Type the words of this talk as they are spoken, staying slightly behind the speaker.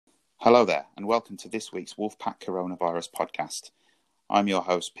Hello there, and welcome to this week's Wolfpack Coronavirus podcast. I'm your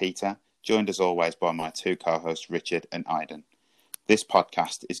host, Peter, joined as always by my two co-hosts, Richard and Aidan. This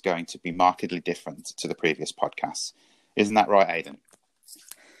podcast is going to be markedly different to the previous podcasts. Isn't that right, Aidan?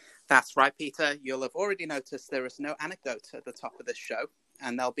 That's right, Peter. You'll have already noticed there is no anecdote at the top of this show,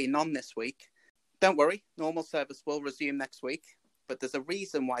 and there'll be none this week. Don't worry, normal service will resume next week, but there's a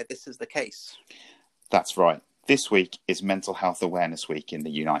reason why this is the case. That's right. This week is Mental Health Awareness Week in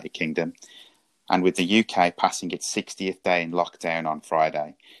the United Kingdom, and with the UK passing its 60th day in lockdown on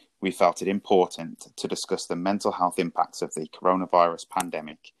Friday, we felt it important to discuss the mental health impacts of the coronavirus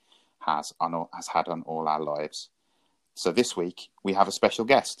pandemic has had on all our lives. So this week, we have a special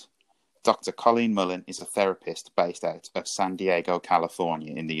guest. Dr. Colleen Mullen is a therapist based out of San Diego,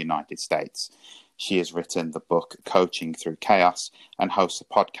 California in the United States. She has written the book Coaching Through Chaos and hosts a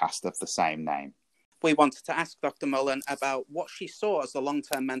podcast of the same name. We wanted to ask Dr. Mullen about what she saw as the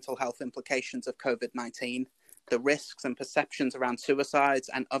long-term mental health implications of COVID-19, the risks and perceptions around suicides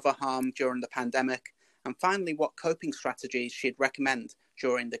and other harm during the pandemic, and finally what coping strategies she'd recommend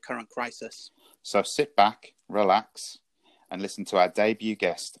during the current crisis. So sit back, relax, and listen to our debut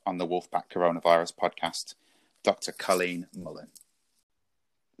guest on the Wolfpack Coronavirus podcast, Dr. Colleen Mullen.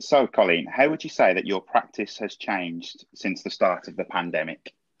 So, Colleen, how would you say that your practice has changed since the start of the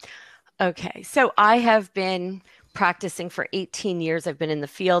pandemic? Okay, so I have been practicing for 18 years. I've been in the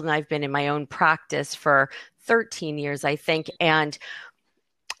field and I've been in my own practice for 13 years, I think. And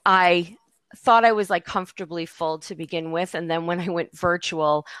I thought I was comfortably full to begin with. And then when I went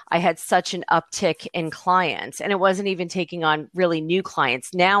virtual, I had such an uptick in clients, and it wasn't even taking on really new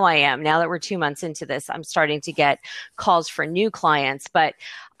clients. Now that we're 2 months into this, I'm starting to get calls for new clients, but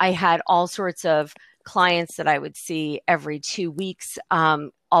I had all sorts of clients that I would see every 2 weeks,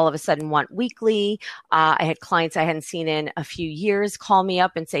 all of a sudden want weekly. I had clients I hadn't seen in a few years call me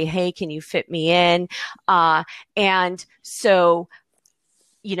up and say, hey, can you fit me in? And so,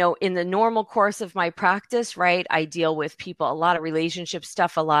 in the normal course of my practice, right, I deal with people, a lot of relationship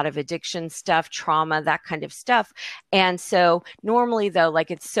stuff, a lot of addiction stuff, trauma, that kind of stuff. And so normally though,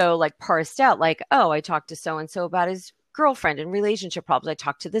 it's so parsed out, I talked to so-and-so about his girlfriend and relationship problems. I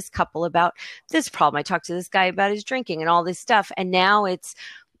talked to this couple about this problem. I talked to this guy about his drinking and all this stuff. And now it's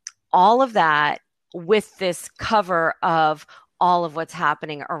all of that with this cover of all of what's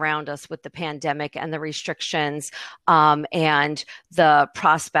happening around us with the pandemic and the restrictions, and the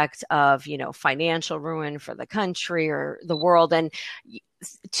prospect of, financial ruin for the country or the world. And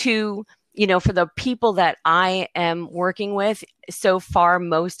for the people that I am working with, so far,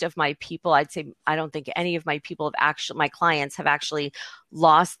 most of my people, I'd say, I don't think any of my people my clients have actually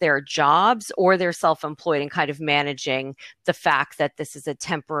lost their jobs, or they're self-employed and kind of managing the fact that this is a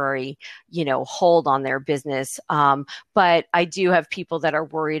temporary, hold on their business. But I do have people that are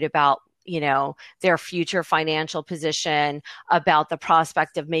worried about their future financial position, about the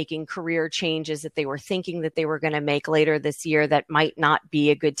prospect of making career changes that they were thinking that they were going to make later this year that might not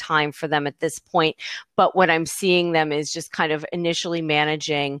be a good time for them at this point. But what I'm seeing them is just kind of initially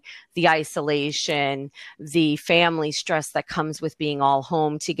managing the isolation, the family stress that comes with being all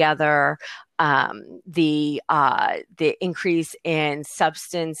home together, the increase in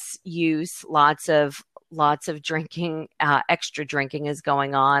substance use, lots of drinking, extra drinking is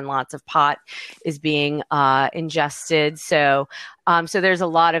going on. Lots of pot is being ingested. So there's a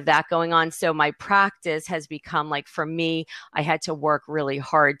lot of that going on. So my practice has become for me, I had to work really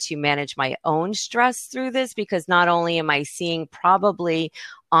hard to manage my own stress through this, because not only am I seeing probably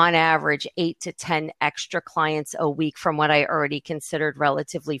on average 8 to 10 extra clients a week from what I already considered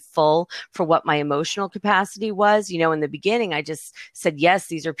relatively full for what my emotional capacity was. In the beginning, I just said, yes,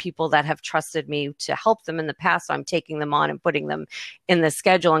 these are people that have trusted me to help them in the past. So I'm taking them on and putting them in the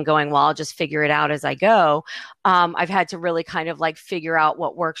schedule and going, well, I'll just figure it out as I go. I've had to really kind of figure out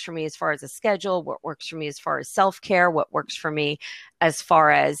what works for me as far as a schedule, what works for me as far as self-care, what works for me as far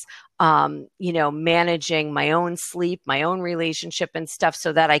as managing my own sleep, my own relationship and stuff,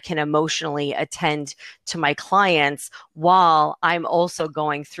 so that I can emotionally attend to my clients while I'm also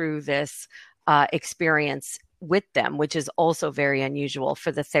going through this experience with them, which is also very unusual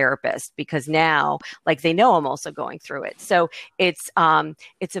for the therapist, because now they know I'm also going through it. So it's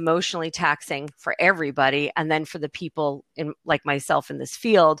emotionally taxing for everybody. And then for the people in myself in this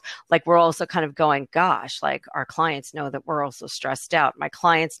field, we're also kind of going, gosh, our clients know that we're also stressed out. My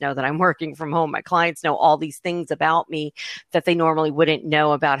clients know that I'm working from home. My clients know all these things about me that they normally wouldn't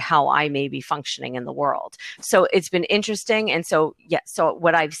know about how I may be functioning in the world. So it's been interesting. And so, so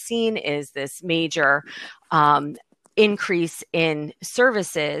what I've seen is this major increase in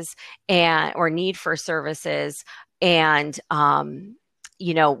services or need for services, and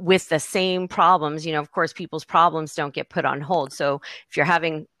with the same problems, of course, people's problems don't get put on hold. So if you're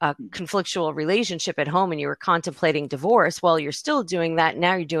having a conflictual relationship at home and you were contemplating divorce, well, you're still doing that.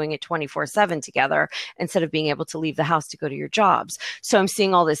 Now you're doing it 24/7 together instead of being able to leave the house to go to your jobs. So I'm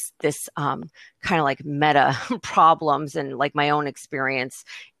seeing all this kind of like meta problems, and like my own experience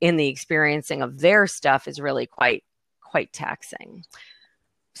in the experiencing of their stuff is really quite taxing.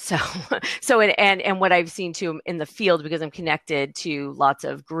 And what I've seen too in the field, because I'm connected to lots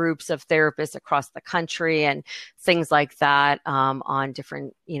of groups of therapists across the country and things like that, on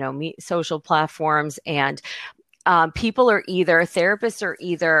different, social platforms. And therapists are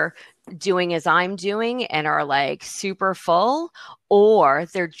either doing as I'm doing and are like super full, or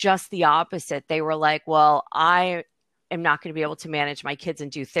they're just the opposite. They were like, well, I am not going to be able to manage my kids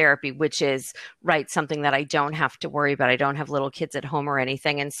and do therapy, which is something that I don't have to worry about. I don't have little kids at home or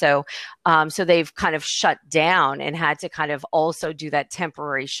anything. And so they've kind of shut down and had to kind of also do that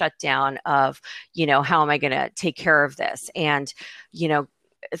temporary shutdown of, how am I going to take care of this? And,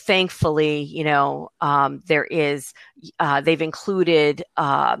 thankfully, they've included,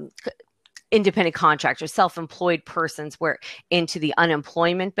 independent contractors, self-employed persons into the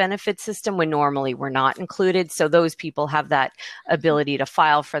unemployment benefit system when normally we're not included. So those people have that ability to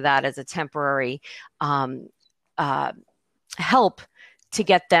file for that as a temporary help to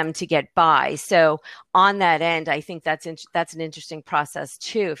get them to get by. So on that end, I think that's an interesting process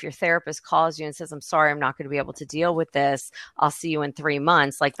too. If your therapist calls you and says, I'm sorry, I'm not going to be able to deal with this, I'll see you in 3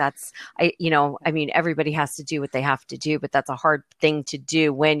 months. Like everybody has to do what they have to do, but that's a hard thing to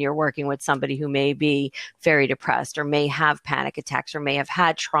do when you're working with somebody who may be very depressed or may have panic attacks or may have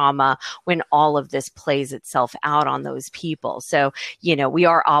had trauma, when all of this plays itself out on those people. So, we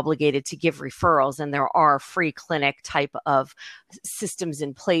are obligated to give referrals, and there are free clinic type of systems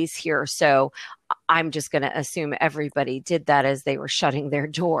in place here. So I'm just going to assume everybody did that as they were shutting their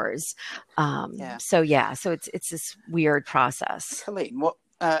doors. So it's this weird process. Colleen,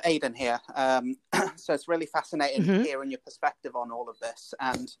 Aidan here. So it's really fascinating hearing your perspective on all of this.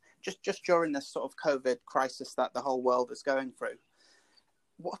 And just during this sort of COVID crisis that the whole world is going through,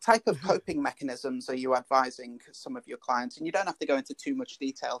 what type of coping mechanisms are you advising some of your clients? And you don't have to go into too much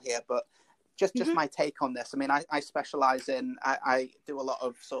detail here, but just my take on this. I mean, I specialize I do a lot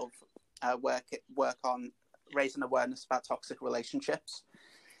of sort of work on raising awareness about toxic relationships.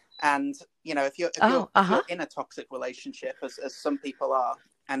 And, if you're in a toxic relationship, as some people are,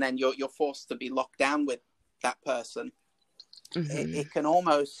 and then you're forced to be locked down with that person, it can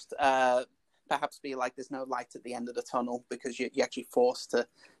almost perhaps be like there's no light at the end of the tunnel, because you're actually forced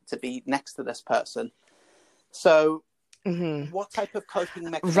to be next to this person. So what type of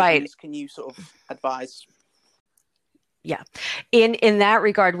coping mechanisms can you sort of advise? Yeah. In that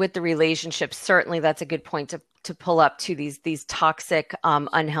regard, with the relationships, certainly that's a good point to pull up to these toxic,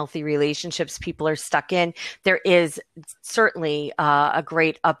 unhealthy relationships people are stuck in. There is certainly a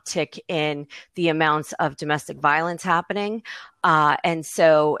great uptick in the amounts of domestic violence happening. And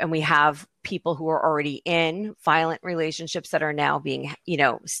we have people who are already in violent relationships that are now being,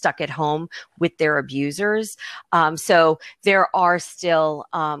 stuck at home with their abusers. So there are still,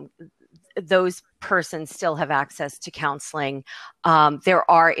 those persons still have access to counseling. There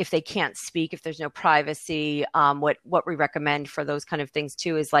are, if they can't speak, if there's no privacy, what we recommend for those kind of things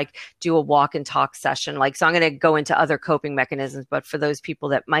too is like do a walk and talk session. So I'm going to go into other coping mechanisms, but for those people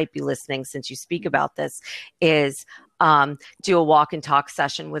that might be listening, since you speak about this, is do a walk and talk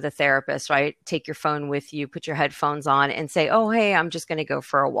session with a therapist, right? Take your phone with you, put your headphones on and say, oh, hey, I'm just going to go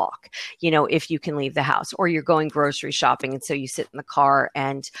for a walk, if you can leave the house, or you're going grocery shopping. And so you sit in the car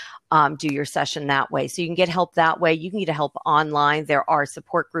and do your session that way. So you can get help that way. You can get help online. There are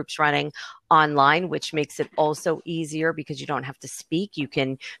support groups running online, which makes it also easier because you don't have to speak. You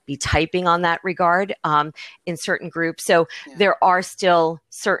can be typing on that regard in certain groups. So there are still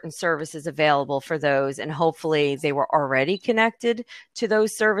certain services available for those. And hopefully they were already connected to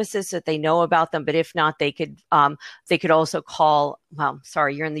those services so that they know about them. But if not, they could also call,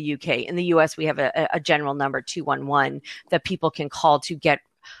 sorry, you're in the UK. In the US, we have a general number 211 that people can call to get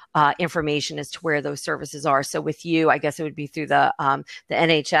information as to where those services are. So with you, I guess it would be through the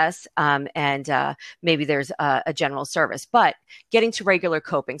NHS and maybe there's a general service. But getting to regular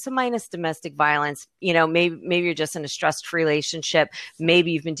coping, so minus domestic violence, maybe you're just in a stressed relationship.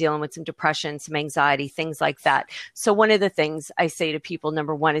 Maybe you've been dealing with some depression, some anxiety, things like that. So one of the things I say to people,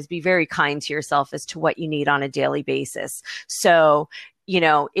 number one, is be very kind to yourself as to what you need on a daily basis. So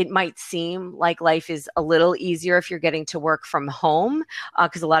it might seem like life is a little easier if you're getting to work from home,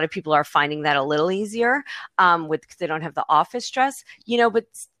 because a lot of people are finding that a little easier because they don't have the office stress, but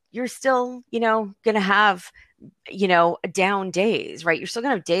you're still, going to have down days, right? You're still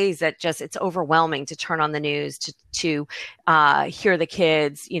going to have days that just, it's overwhelming to turn on the news, to hear the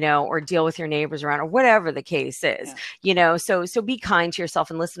kids, or deal with your neighbors around, or whatever the case is, so be kind to yourself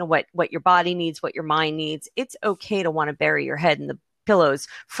and listen to what your body needs, what your mind needs. It's okay to want to bury your head in the pillows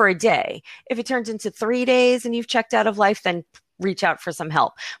for a day. If it turns into 3 days and you've checked out of life, then reach out for some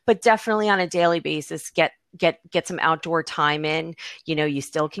help. But definitely on a daily basis, get some outdoor time in. You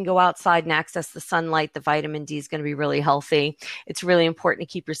still can go outside and access the sunlight. The vitamin D is going to be really healthy. It's really important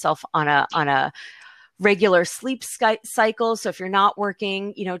to keep yourself on a regular sleep cycle. So if you're not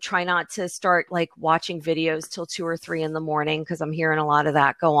working, try not to start like watching videos till 2 or 3 in the morning, because I'm hearing a lot of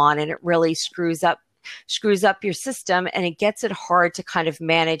that go on, and it really screws up your system, and it gets it hard to kind of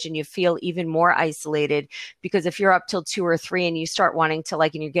manage, and you feel even more isolated, because if you're up till 2 or 3 and you start wanting to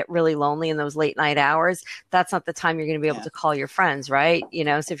and you get really lonely in those late night hours, that's not the time you're going to be able to call your friends, right?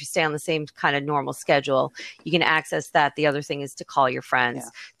 So if you stay on the same kind of normal schedule, you can access that. The other thing is to call your friends,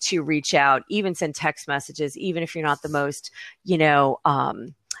 to reach out, even send text messages, even if you're not the most,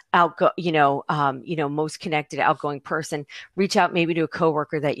 most connected, outgoing person. Reach out maybe to a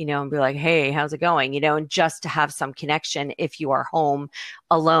coworker that and be like, hey, how's it going? And just to have some connection if you are home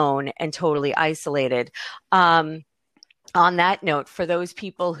alone and totally isolated. On that note, for those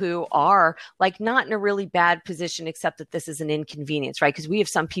people who are not in a really bad position, except that this is an inconvenience, right? Because we have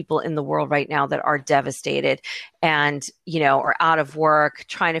some people in the world right now that are devastated and, are out of work,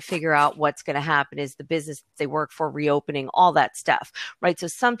 trying to figure out what's going to happen. Is the business they work for reopening, all that stuff, right? So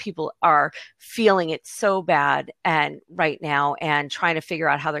some people are feeling it so bad and right now, and trying to figure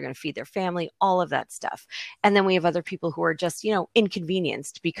out how they're going to feed their family, all of that stuff. And then we have other people who are just,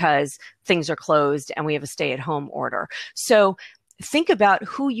 inconvenienced because things are closed and we have a stay-at-home order. So think about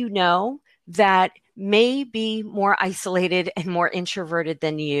who that may be more isolated and more introverted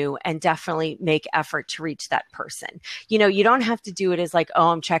than you, and definitely make effort to reach that person. You don't have to do it as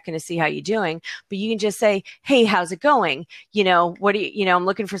I'm checking to see how you're doing, but you can just say, hey, how's it going? What do you, I'm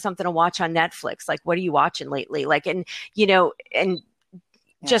looking for something to watch on Netflix. What are you watching lately?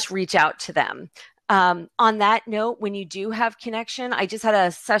 Just reach out to them. On that note, when you do have connection, I just had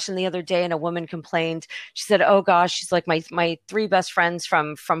a session the other day and a woman complained. She said, oh gosh, she's like, my 3 best friends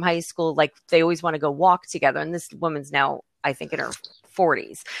from high school, they always want to go walk together. And this woman's now, I think, in her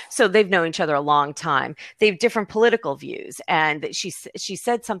 40s. So they've known each other a long time. They have different political views. And she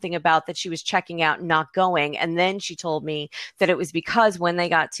said something about that she was checking out and not going. And then she told me that it was because when they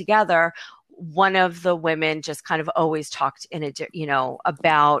got together, one of the women just kind of always talked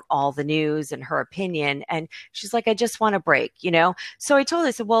about all the news and her opinion. And she's like, I just want a break, So I told her,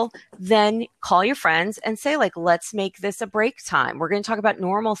 I said, well, then call your friends and say, let's make this a break time. We're going to talk about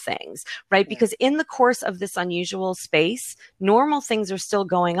normal things, right? Because in the course of this unusual space, normal things are still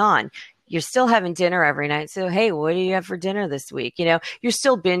going on. You're still having dinner every night. So, hey, what do you have for dinner this week? You're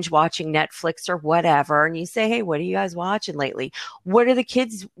still binge watching Netflix or whatever. And you say, hey, what are you guys watching lately? What are the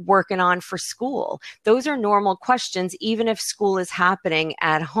kids working on for school? Those are normal questions, even if school is happening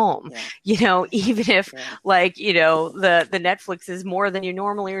at home, even if the Netflix is more than you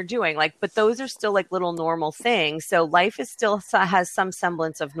normally are doing, but those are still little normal things. So life is still has some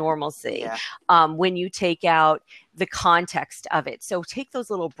semblance of normalcy when you take out the context of it. So take those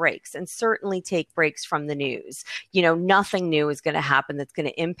little breaks, and certainly take breaks from the news. Nothing new is going to happen that's going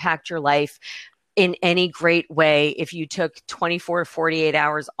to impact your life in any great way if you took 24 to 48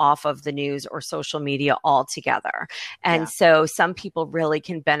 hours off of the news or social media altogether. And so some people really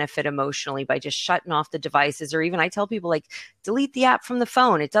can benefit emotionally by just shutting off the devices, or even I tell people delete the app from the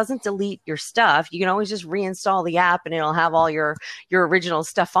phone. It doesn't delete your stuff. You can always just reinstall the app and it'll have all your original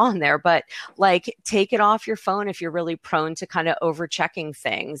stuff on there. But take it off your phone if you're really prone to kind of over checking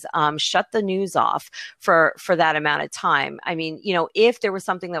things. Shut the news off for that amount of time. I mean, if there was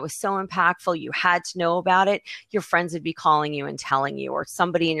something that was so impactful, you had to know about it, your friends would be calling you and telling you, or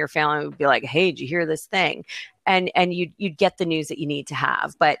somebody in your family would be like, hey, did you hear this thing? And you'd get the news that you need to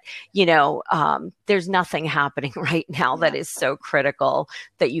have. But, there's nothing happening right now that is so critical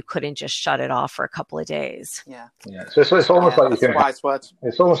that you couldn't just shut it off for a couple of days. Yeah. So it's almost like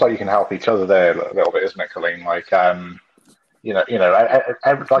it's almost like you can help each other there a little bit, isn't it, Colleen? Like I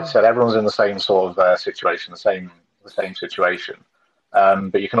said, everyone's in the same sort of situation, the same situation.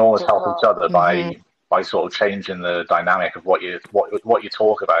 But you can almost help each other by sort of changing the dynamic of what you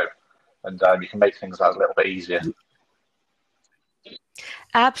talk about, and you can make things a little bit easier.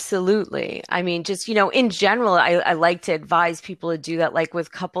 Absolutely. I mean, just, in general, I like to advise people to do that, like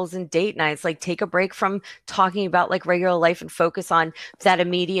with couples and date nights, like take a break from talking about like regular life and focus on that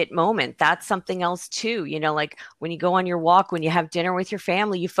immediate moment. That's something else too. Like when you go on your walk, when you have dinner with your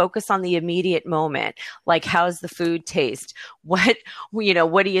family, you focus on the immediate moment. Like, how's the food taste? What,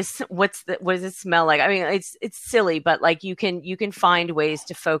 what does it smell like? I mean, it's silly, but like you can find ways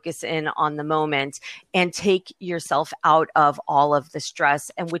to focus in on the moment and take yourself out of all of the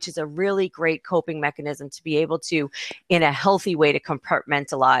stress, and which is a really great coping mechanism to be able to, in a healthy way, to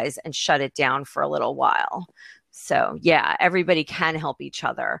compartmentalize and shut it down for a little while. So yeah, everybody can help each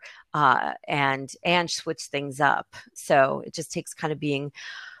other, and switch things up. So it just takes kind of being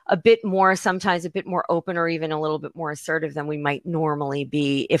sometimes a bit more open, or even a little bit more assertive than we might normally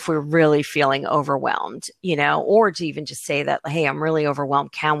be if we're really feeling overwhelmed, or to even just say that, hey, I'm really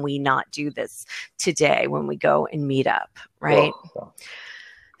overwhelmed. Can we not do this today when we go and meet up? Right. Well,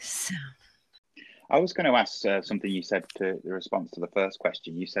 So. I was going to ask something you said to the response to the first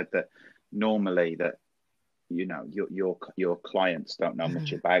question. You said that normally that, your clients don't know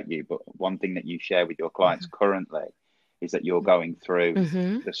much about you, but one thing that you share with your clients currently is that you're going through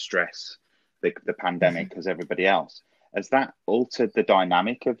the stress, the pandemic as everybody else. Has that altered the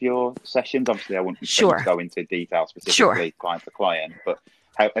dynamic of your sessions? Obviously, I wouldn't be able to go into detail specifically client to client, but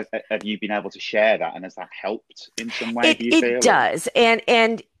how have you been able to share that, and has that helped in some way? Do you feel it does,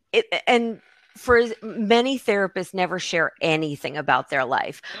 and for many therapists never share anything about their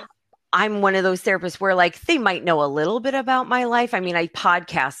life. I'm one of those therapists where like they might know a little bit about my life. I mean, I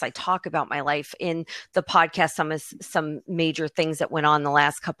talk about my life in the podcast, some major things that went on the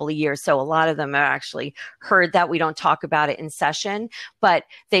last couple of years. So a lot of them have actually heard that. We don't talk about it in session, but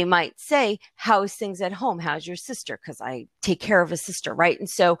they might say, how's things at home? How's your sister? Because I take care of a sister, right? And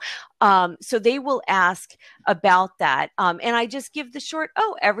so so they will ask about that. And I just give the short,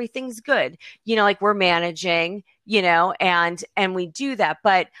 oh, everything's good. Like we're managing, and we do that.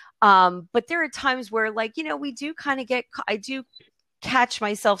 But there are times where like, we do kind of I do catch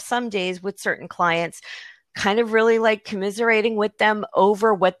myself some days with certain clients kind of really like commiserating with them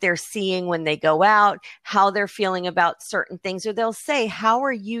over what they're seeing when they go out, how they're feeling about certain things, or they'll say, how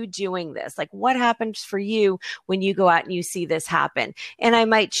are you doing this? Like, what happens for you when you go out and you see this happen? And I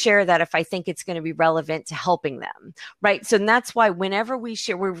might share that if I think it's going to be relevant to helping them. Right. So that's why whenever we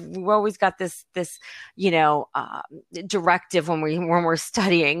share, we've always got this, directive when we're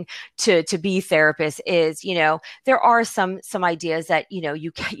studying to be therapists is, there are some ideas that,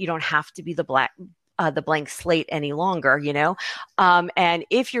 you don't have to be the blank slate any longer, and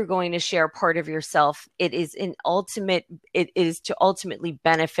if you're going to share part of yourself, it is to ultimately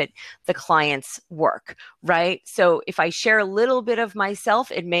benefit the client's work, right? So if I share a little bit of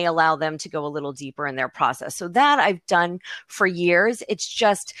myself, it may allow them to go a little deeper in their process. So that I've done for years. It's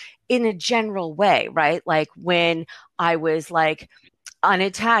just in a general way, right? Like when I was like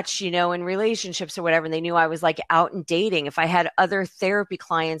unattached, in relationships or whatever, and they knew I was like out and dating. If I had other therapy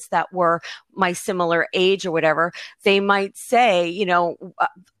clients that were my similar age or whatever, they might say,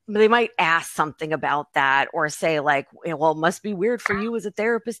 they might ask something about that, or say like, well, it must be weird for you as a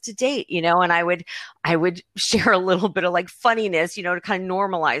therapist to date, and I would share a little bit of like funniness, to kind of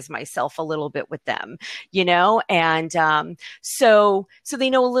normalize myself a little bit with them, and so they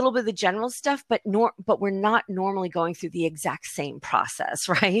know a little bit of the general stuff, but we're not normally going through the exact same process,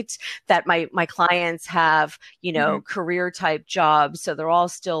 right? That my clients have, career type jobs, so they're all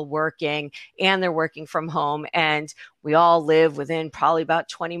still working and they're working from home, and we all live within probably about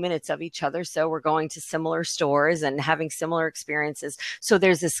 20 minutes of each other. So we're going to similar stores and having similar experiences. So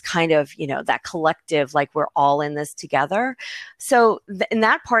there's this kind of, that collective, like we're all in this together. So in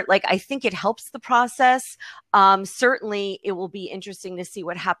that part, like, I think it helps the process. Certainly it will be interesting to see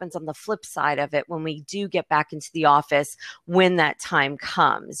what happens on the flip side of it when we do get back into the office, when that time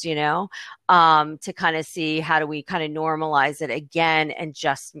comes, to kind of see how do we kind of normalize it again and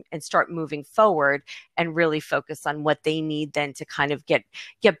start moving forward and really focus on what they need then to kind of get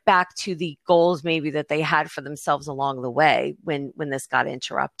back to the goals maybe that they had for themselves along the way when this got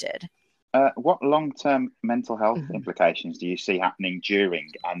interrupted. What long-term mental health implications do you see happening during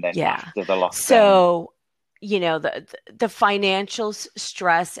and then after the lockdown? So, the financial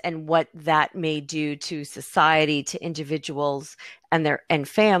stress and what that may do to society, to individuals and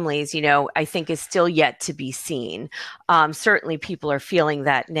families, I think is still yet to be seen. Certainly people are feeling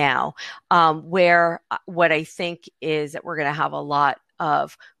that now, where what I think is that we're going to have a lot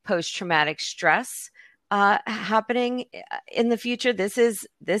of post-traumatic stress happening in the future. This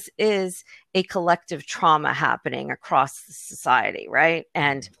is a collective trauma happening across the society, right?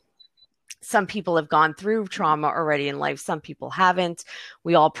 And some people have gone through trauma already in life. Some people haven't.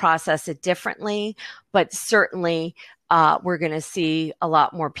 We all process it differently, but certainly we're going to see a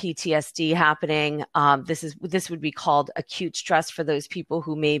lot more PTSD happening. This would be called acute stress for those people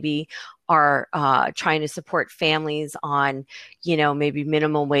who maybe are trying to support families on, maybe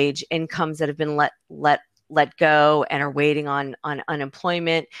minimum wage incomes that have been let go and are waiting on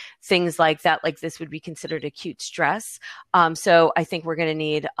unemployment, things like that. Like this would be considered acute stress. So I think we're going to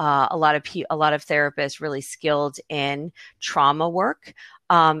need a lot of therapists really skilled in trauma work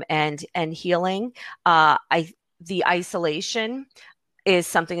and healing. The isolation is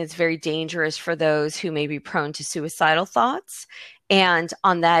something that's very dangerous for those who may be prone to suicidal thoughts. And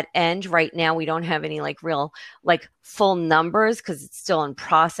on that end, right now, we don't have any real full numbers because it's still in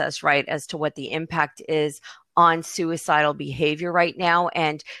process, right, as to what the impact is on suicidal behavior right now.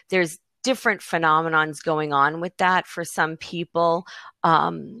 And there's different phenomenons going on with that for some people.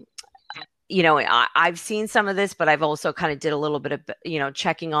 I've seen some of this, but I've also kind of did a little bit of,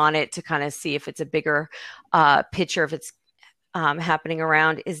 checking on it to kind of see if it's a bigger picture, if it's happening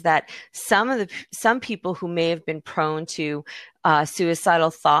around, is that some people who may have been prone to suicidal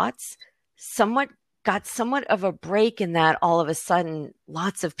thoughts got somewhat of a break in that all of a sudden,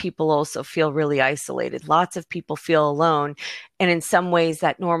 lots of people also feel really isolated. Lots of people feel alone. And in some ways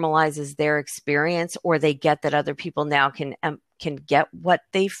that normalizes their experience, or they get that other people now can get what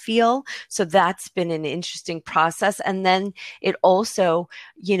they feel. So that's been an interesting process. And then it also,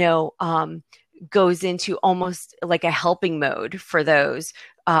 goes into almost like a helping mode for those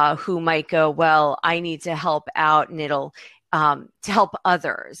who might go, well, I need to help out, and it'll to help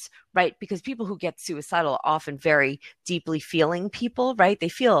others, right? Because people who get suicidal are often very deeply feeling people, right? They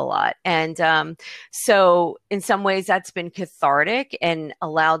feel a lot. And so in some ways that's been cathartic and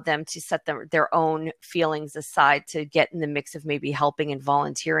allowed them to set their own feelings aside to get in the mix of maybe helping and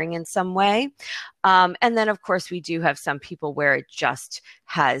volunteering in some way. And then, of course, we do have some people where it just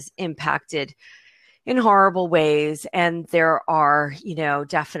has impacted in horrible ways. And there are,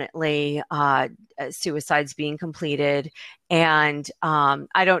 definitely suicides being completed. And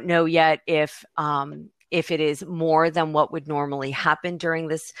I don't know yet if it is more than what would normally happen during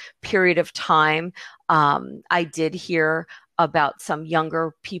this period of time. I did hear about some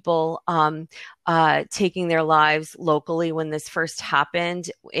younger people taking their lives locally when this first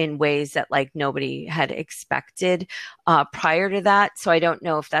happened in ways that nobody had expected prior to that. So I don't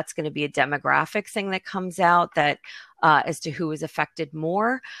know if that's going to be a demographic thing that comes out that as to who is affected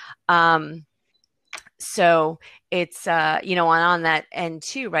more. So it's, on that end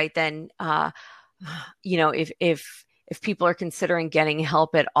too, right? Then, if people are considering getting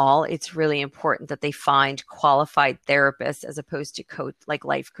help at all, it's really important that they find qualified therapists as opposed to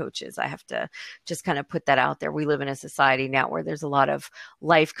life coaches. I have to just kind of put that out there. We live in a society now where there's a lot of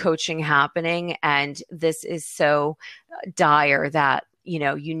life coaching happening, and this is so dire that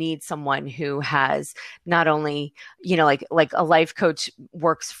you need someone who has not only, like a life coach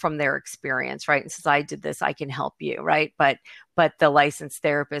works from their experience, right? And says, I did this, I can help you, right? But the licensed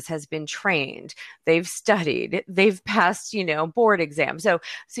therapist has been trained, they've studied, they've passed, board exams. So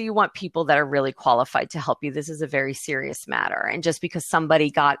you want people that are really qualified to help you. This is a very serious matter. And just because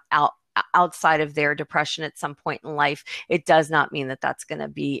somebody got outside of their depression at some point in life, it does not mean that that's going to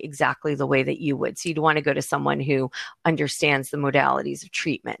be exactly the way that you would. So you'd want to go to someone who understands the modalities of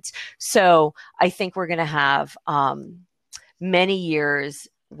treatment. So I think we're going to have many years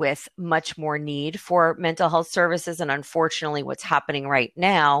with much more need for mental health services. And unfortunately, what's happening right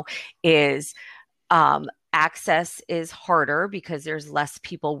now is access is harder because there's less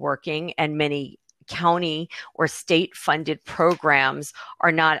people working, and many county or state funded programs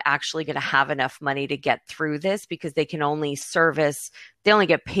are not actually going to have enough money to get through this, because they can only they only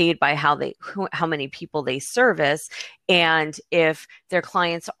get paid by how many people they service. And if their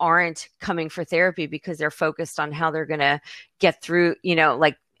clients aren't coming for therapy because they're focused on how they're going to get through,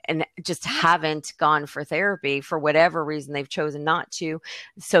 and just haven't gone for therapy for whatever reason, they've chosen not to.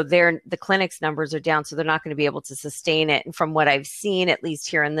 So the clinic's numbers are down, so they're not going to be able to sustain it. And from what I've seen, at least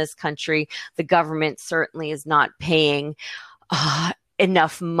here in this country, the government certainly is not paying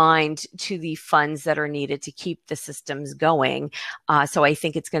enough mind to the funds that are needed to keep the systems going. So I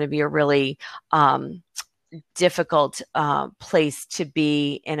think it's going to be a really difficult place to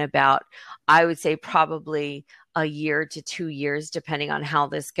be in about, I would say, probably a year to 2 years, depending on how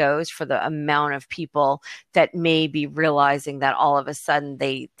this goes, for the amount of people that may be realizing that all of a sudden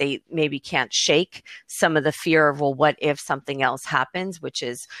they maybe can't shake some of the fear of, well, what if something else happens, which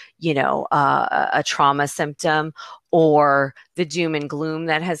is, a trauma symptom, or the doom and gloom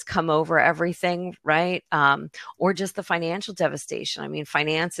that has come over everything, right? Or just the financial devastation. I mean,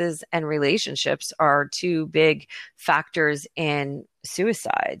 finances and relationships are two big factors in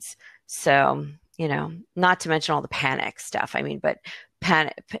suicides. So, not to mention all the panic stuff. I mean, but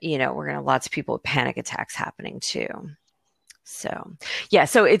panic, we're going to have lots of people with panic attacks happening too. So, yeah,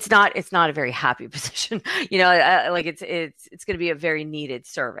 so it's not a very happy position, like it's going to be a very needed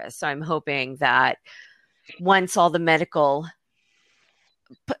service. So I'm hoping that once all the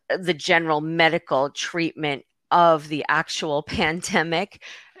general medical treatment of the actual pandemic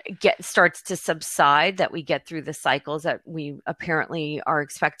starts to subside, that we get through the cycles that we apparently are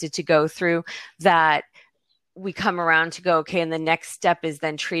expected to go through, that we come around to go, okay, and the next step is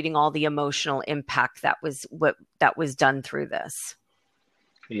then treating all the emotional impact that was done through this.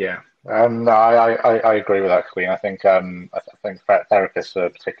 Yeah. No, I agree with that, Colleen. I think therapists are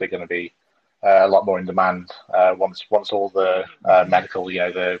particularly going to be a lot more in demand once all the medical,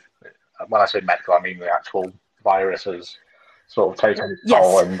 when I say medical, I mean the actual virus has sort of taken its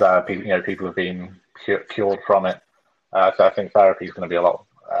toll, and people have been cured from it. So I think therapy is going to be a lot.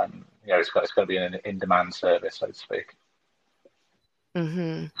 It's going to be an in-demand service, so to speak.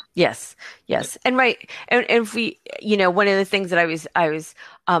 Mm-hmm. Yes. And right. And if we, one of the things that I was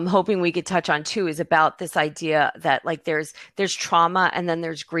hoping we could touch on too is about this idea that like there's trauma and then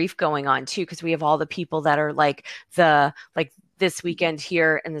there's grief going on too, because we have all the people that are like this weekend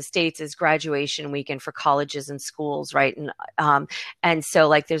here in the States is graduation weekend for colleges and schools, right? And so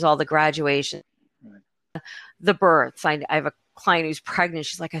like there's all the graduation, the births. I have a client who's pregnant.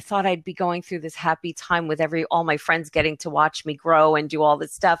 She's like, I thought I'd be going through this happy time with all my friends getting to watch me grow and do all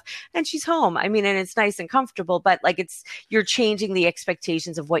this stuff. And she's home. I mean, and it's nice and comfortable, but like you're changing the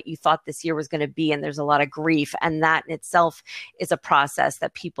expectations of what you thought this year was going to be. And there's a lot of grief. And that in itself is a process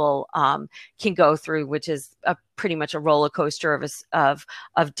that people can go through, which is pretty much a roller coaster of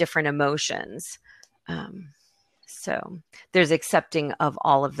different emotions. So there's accepting of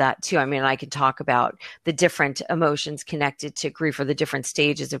all of that too. I mean, I could talk about the different emotions connected to grief, or the different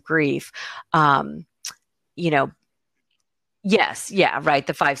stages of grief. Yes, yeah, right.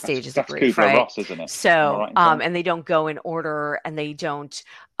 The 5 stages of grief, right? Ross, isn't it? So, and they don't go in order, and they don't,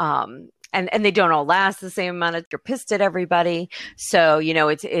 and they don't all last the same amount of. You're pissed at everybody, so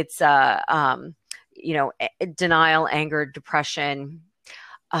it's denial, anger, depression,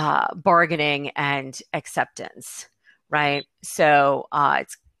 bargaining, and acceptance, right? So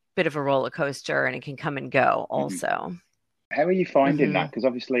it's a bit of a roller coaster, and it can come and go also. Mm-hmm. How are you finding that? Because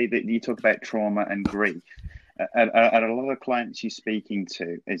obviously you talk about trauma and grief. And a lot of clients you're speaking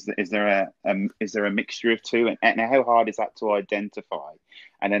to, is there a mixture of two? And how hard is that to identify?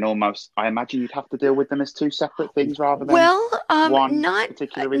 And then almost, I imagine you'd have to deal with them as two separate things rather than one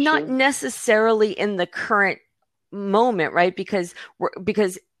particular issue? Not necessarily in the current moment, right? Because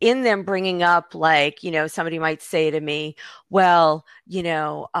in them bringing up, like, somebody might say to me, well,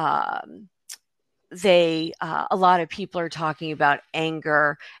 a lot of people are talking about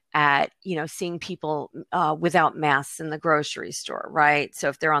anger at, seeing people without masks in the grocery store, right? So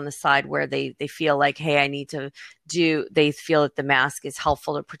if they're on the side where they feel like, hey, they feel that the mask is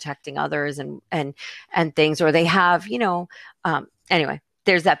helpful to protecting others and things, or they have, anyway,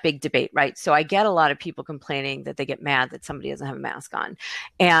 there's that big debate, right? So I get a lot of people complaining that they get mad that somebody doesn't have a mask on.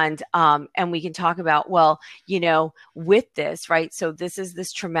 And we can talk about, well, with this, right? So this is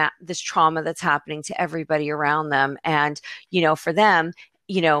this trauma that's happening to everybody around them. And, for them,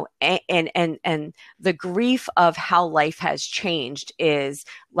 and the grief of how life has changed is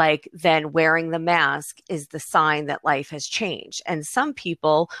like, then wearing the mask is the sign that life has changed. And some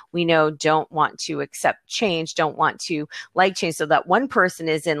people we know don't want to accept change, don't want to like change. So that one person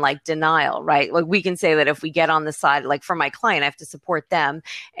is in like denial, right? Like we can say that if we get on the side, like for my client, I have to support them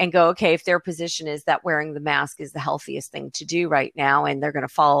and go, okay, if their position is that wearing the mask is the healthiest thing to do right now, and they're going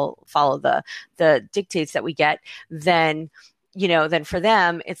to follow the dictates that we get, then for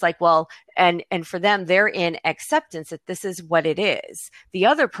them, it's like, well, and for them, they're in acceptance that this is what it is. The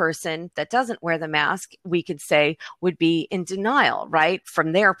other person that doesn't wear the mask, we could say, would be in denial, right?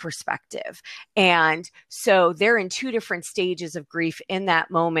 From their perspective. And so they're in two different stages of grief in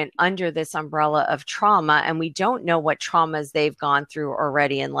that moment under this umbrella of trauma. And we don't know what traumas they've gone through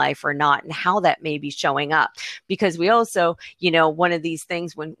already in life or not, and how that may be showing up. Because we also, one of these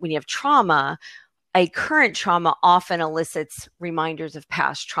things when you have trauma, a current trauma often elicits reminders of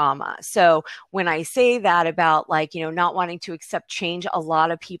past trauma. So when I say that about like, not wanting to accept change, a lot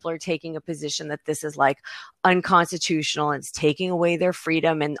of people are taking a position that this is like unconstitutional and it's taking away their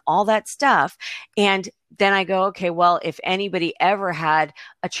freedom and all that stuff. And then I go, okay, well, if anybody ever had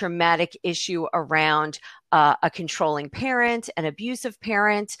a traumatic issue around a controlling parent, an abusive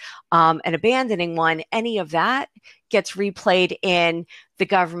parent, an abandoning one, any of that gets replayed in the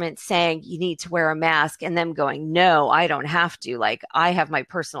government saying you need to wear a mask and them going, no, I don't have to. Like, I have my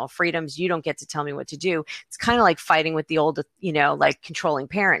personal freedoms. You don't get to tell me what to do. It's kind of like fighting with the old, like controlling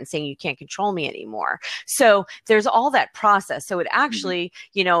parent and saying you can't control me anymore. So there's all that process. So it actually,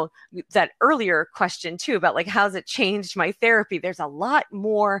 that earlier question too about like, how's it changed my therapy? There's a lot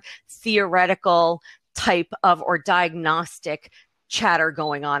more theoretical type of or diagnostic chatter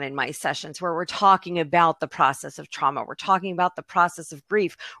going on in my sessions where we're talking about the process of trauma. We're talking about the process of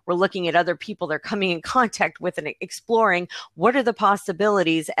grief. We're looking at other people they're coming in contact with and exploring what are the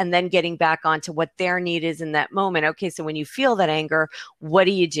possibilities and then getting back onto what their need is in that moment. Okay, so when you feel that anger, what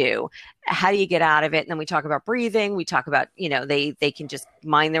do you do? How do you get out of it? And then we talk about breathing. We talk about, they can just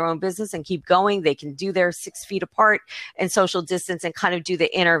mind their own business and keep going. They can do their 6 feet apart and social distance and kind of do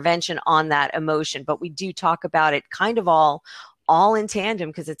the intervention on that emotion. But we do talk about it kind of all in tandem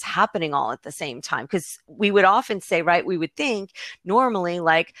because it's happening all at the same time. Because we would often say, right, we would think normally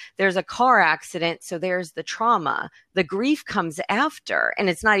like there's a car accident, so there's the trauma. The grief comes after. And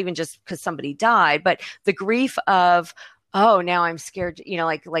it's not even just because somebody died, but the grief of, oh, now I'm scared,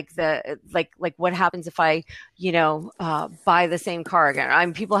 like what happens if I, buy the same car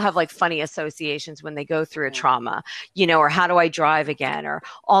again? People have like funny associations when they go through a trauma, or how do I drive again, or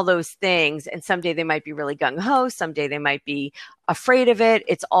all those things. And someday they might be really gung-ho. Someday they might be afraid of it.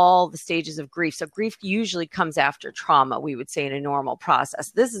 It's all the stages of grief. So grief usually comes after trauma, we would say, in a normal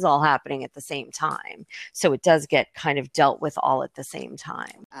process. This is all happening at the same time. So it does get kind of dealt with all at the same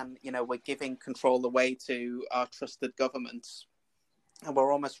time. And, we're giving control away to our trusted governments. And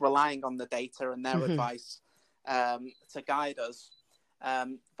we're almost relying on the data and their advice to guide us.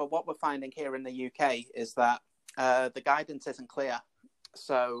 But what we're finding here in the UK is that the guidance isn't clear.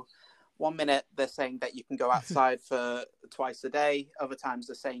 So one minute they're saying that you can go outside for twice a day. Other times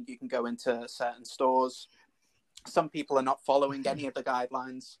they're saying you can go into certain stores. Some people are not following any of the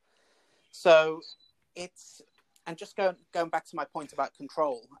guidelines. So and just going back to my point about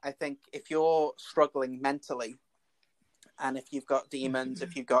control, I think if you're struggling mentally and if you've got demons,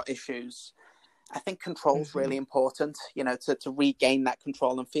 if you've got issues, I think control is really important, to regain that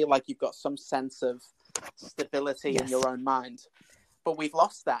control and feel like you've got some sense of stability in your own mind. But we've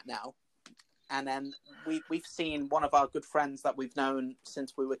lost that now. And then we've seen one of our good friends that we've known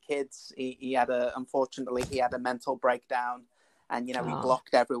since we were kids. Unfortunately, he had a mental breakdown, and he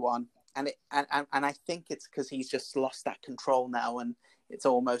blocked everyone. And I think it's because he's just lost that control now, and it's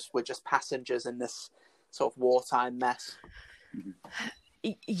almost we're just passengers in this sort of wartime mess.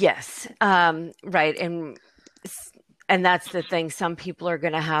 Yes, right, and that's the thing. Some people are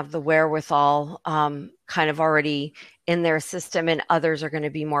going to have the wherewithal kind of already in their system, and others are going to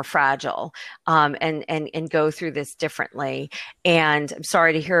be more fragile and go through this differently. And I'm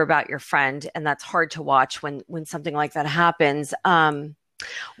sorry to hear about your friend, and that's hard to watch when something like that happens.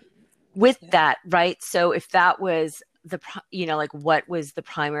 That, right? So if that was what was the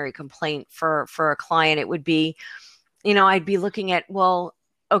primary complaint for a client, it would be, I'd be looking at, well,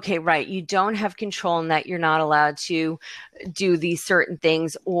 okay, right, you don't have control in that you're not allowed to do these certain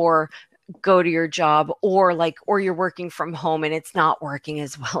things or go to your job or you're working from home and it's not working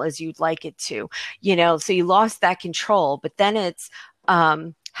as well as you'd like it to, so you lost that control. But then it's,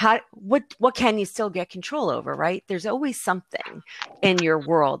 what can you still get control over, right? There's always something in your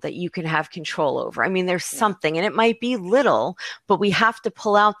world that you can have control over. I mean, there's something, and it might be little, but we have to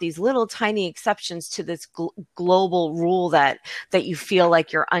pull out these little tiny exceptions to this global rule that you feel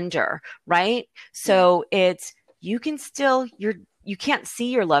like you're under, right? So it's, you can't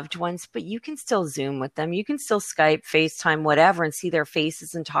see your loved ones, but you can still Zoom with them. You can still Skype, FaceTime, whatever, and see their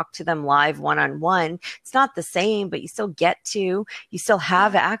faces and talk to them live one-on-one. It's not the same, but you still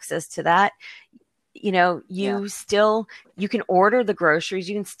have access to that. You can order the groceries.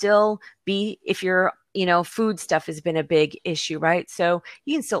 You can still be, if you're food stuff has been a big issue, right? So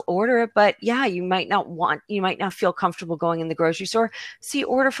you can still order it, but yeah, you might not feel comfortable going in the grocery store. So you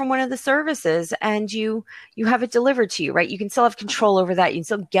order from one of the services and you have it delivered to you, right? You can still have control over that. You can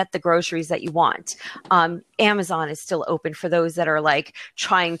still get the groceries that you want. Amazon is still open for those that are like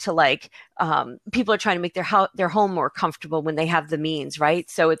trying to people are trying to make their home more comfortable when they have the means, right?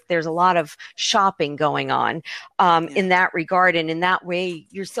 So there's a lot of shopping going on in that regard. And in that way,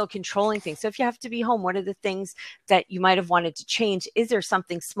 you're still controlling things. So if you have to be home, what are the things that you might have wanted to change? Is there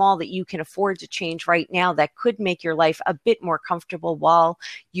something small that you can afford to change right now that could make your life a bit more comfortable while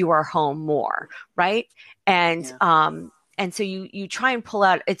you are home more, right? And so you try and pull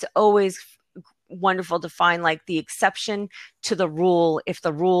out, it's always wonderful to find like the exception to the rule if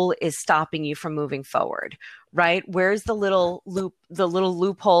the rule is stopping you from moving forward, right? Where's the little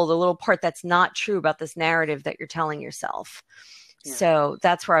loophole, the little part that's not true about this narrative that you're telling yourself? So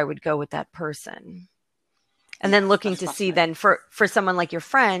that's where I would go with that person. And then looking to see then for someone like your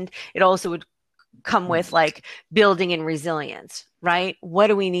friend, it also would come with like building in resilience, right? What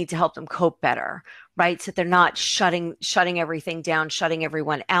do we need to help them cope better, right? So they're not shutting everything down, shutting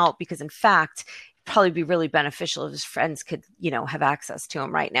everyone out, because in fact, it'd probably be really beneficial if his friends could, have access to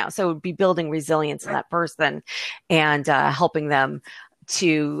him right now. So it would be building resilience in that person and helping them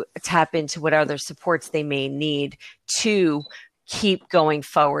to tap into what other supports they may need to keep going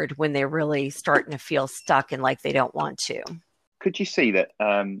forward when they're really starting to feel stuck and like they don't want to. Could you see that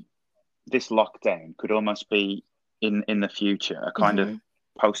this lockdown could almost be in the future a kind of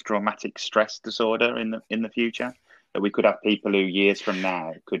post-traumatic stress disorder in the future, that we could have people who years from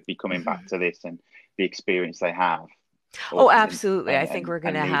now could be coming back to this and the experience they have? Absolutely. I think we're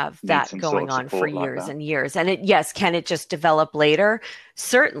going to have that going on for years and years. And can it just develop later?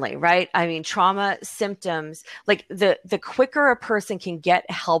 Certainly, right? I mean, trauma symptoms, like the quicker a person can get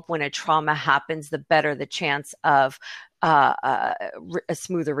help when a trauma happens, the better the chance of a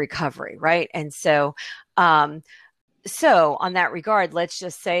smoother recovery, right? And so on that regard, let's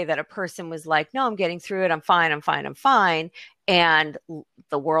just say that a person was like, no, I'm getting through it. I'm fine. And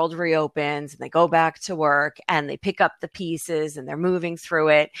the world reopens and they go back to work and they pick up the pieces and they're moving through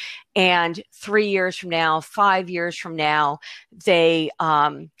it. And 3 years from now, 5 years from now,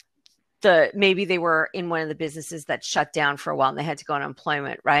 maybe they were in one of the businesses that shut down for a while and they had to go on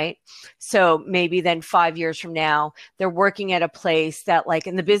unemployment, right? So maybe then 5 years from now, they're working at a place that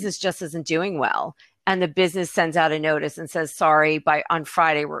and the business just isn't doing well. And the business sends out a notice and says, sorry, on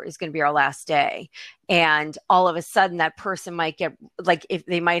Friday is going to be our last day. And all of a sudden that person might get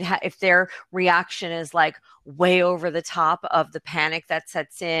if their reaction is way over the top of the panic that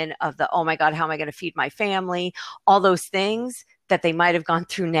sets in of the, oh my God, how am I going to feed my family? All those things that they might have gone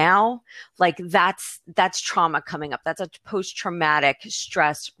through now, that's trauma coming up. That's a post-traumatic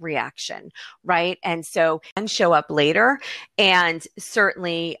stress reaction, right? And so can show up later. And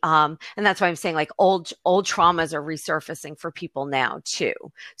certainly, and that's why I'm saying old traumas are resurfacing for people now too.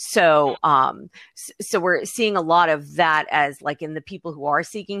 So, so we're seeing a lot of that as in the people who are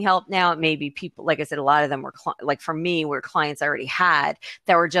seeking help now. It may be people, like I said, a lot of them were for me, were clients I already had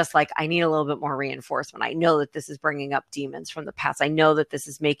that were just I need a little bit more reinforcement. I know that this is bringing up demons from the past. I know that this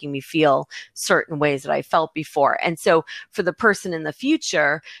is making me feel certain ways that I felt before. And so for the person in the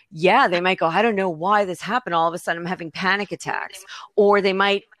future, they might go, I don't know why this happened. All of a sudden I'm having panic attacks. Or it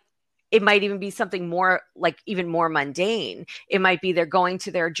might even be something more even more mundane. It might be they're going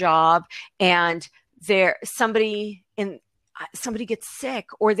to their job and somebody gets sick,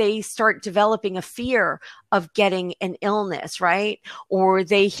 or they start developing a fear of getting an illness, right? Or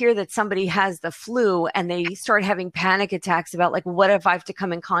they hear that somebody has the flu and they start having panic attacks about what if I have to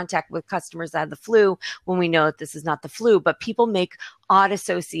come in contact with customers that have the flu when we know that this is not the flu. But people make odd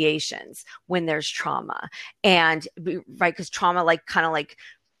associations when there's trauma, and right, because trauma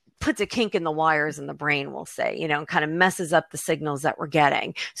puts a kink in the wires in the brain, we'll say, and kind of messes up the signals that we're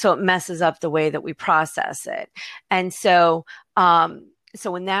getting. So it messes up the way that we process it. And so,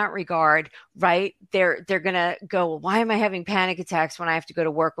 so in that regard, right, they're going to go, well, why am I having panic attacks when I have to go to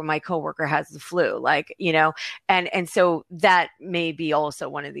work when my coworker has the flu? And so that may be also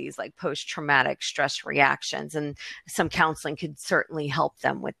one of these post-traumatic stress reactions, and some counseling could certainly help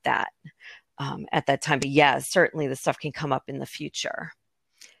them with that at that time. But certainly the stuff can come up in the future.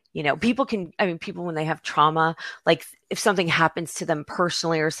 People when they have trauma, if something happens to them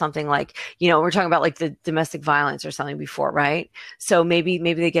personally or something we're talking about the domestic violence or something before, right? So maybe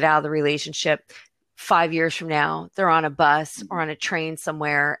they get out of the relationship 5 years from now, they're on a bus or on a train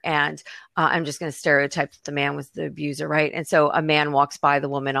somewhere, and I'm just going to stereotype that the man was the abuser, right? And so a man walks by the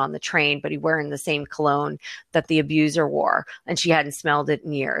woman on the train, but he's wearing the same cologne that the abuser wore, and she hadn't smelled it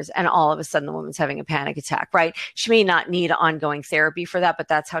in years. And all of a sudden, the woman's having a panic attack, right? She may not need ongoing therapy for that, but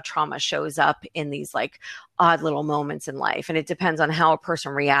that's how trauma shows up in these like odd little moments in life. And it depends on how a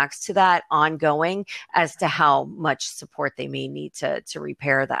person reacts to that ongoing as to how much support they may need to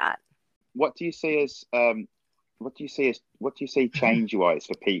repair that. What do you see as change wise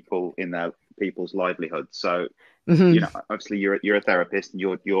for people in their people's livelihoods? So obviously you're a therapist and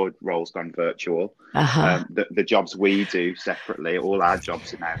your role's gone virtual. The jobs we do separately, all our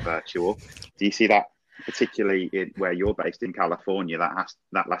jobs are now virtual. Do you see that particularly where you're based in California,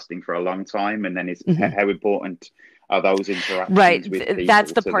 that lasting for a long time? And then how important are those interactions with people?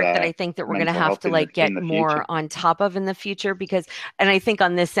 That's the part that I think that we're going to have to like get more on top of in the future, because, and I think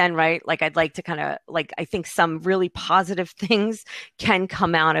on this end, right, like I'd like to kind of like, I think some really positive things can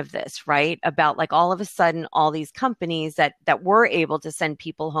come out of this, right? About like all of a sudden, all these companies that were able to send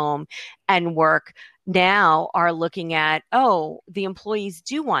people home and work now are looking at, oh, the employees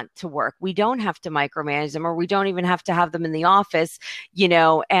do want to work. We don't have to micromanage them, or we don't even have to have them in the office,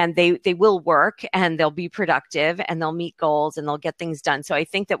 and they will work and they'll be productive and they'll meet goals and they'll get things done. So I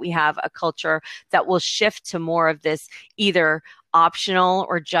think that we have a culture that will shift to more of this either optional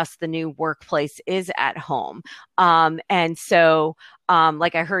or just the new workplace is at home. And so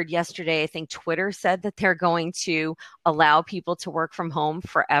like I heard yesterday, I think Twitter said that they're going to allow people to work from home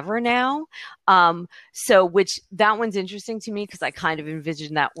forever now. So which that one's interesting to me, because I kind of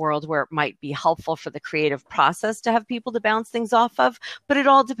envision that world where it might be helpful for the creative process to have people to bounce things off of. But it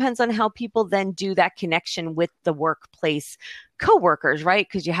all depends on how people then do that connection with the workplace coworkers, right?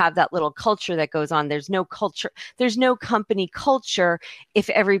 Because you have that little culture that goes on. There's no culture, there's no company culture if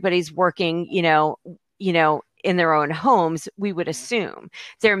everybody's working, in their own homes. We would assume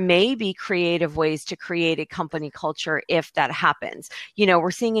there may be creative ways to create a company culture if that happens.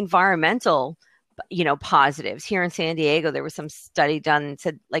 We're seeing environmental positives here in San Diego. There was some study done and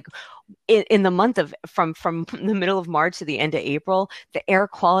said like in the month of from the middle of March to the end of April, the air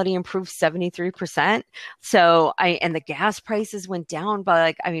quality improved 73%. So and the gas prices went down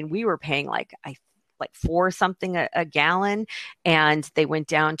by we were paying like $4 something a gallon, and they went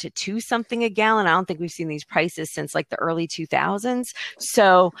down to $2 something a gallon. I don't think we've seen these prices since like the early 2000s.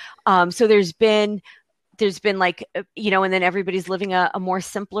 So there's been like, and then everybody's living a more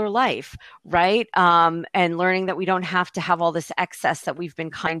simpler life, right? And learning that we don't have to have all this excess that we've been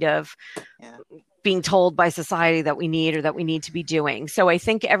kind of being told by society that we need or that we need to be doing. So I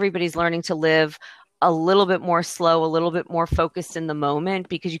think everybody's learning to live a little bit more slow, a little bit more focused in the moment,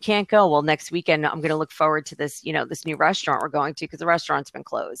 because you can't go, well, next weekend I'm going to look forward to this, this new restaurant we're going to, because the restaurant's been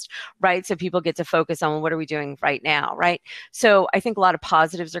closed, right? So people get to focus on what are we doing right now, right? So I think a lot of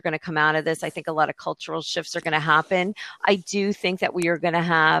positives are going to come out of this. I think a lot of cultural shifts are going to happen. I do think that we are going to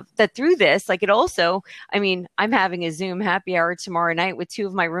have that through this, like it also, I'm having a Zoom happy hour tomorrow night with 2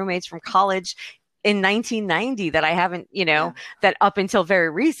 of my roommates from college in 1990 that I haven't, that up until very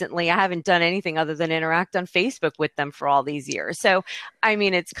recently, I haven't done anything other than interact on Facebook with them for all these years. So,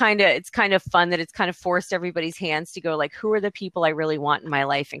 it's kind of fun that it's kind of forced everybody's hands to go like, who are the people I really want in my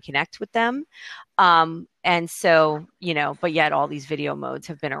life and connect with them. And so, but yet all these video modes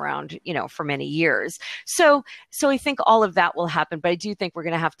have been around, for many years. So I think all of that will happen, but I do think we're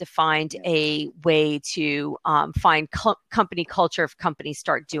going to have to find a way to find company culture if companies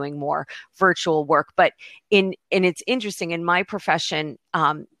start doing more virtual work. But it's interesting in my profession,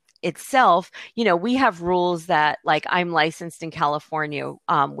 itself, we have rules that like I'm licensed in California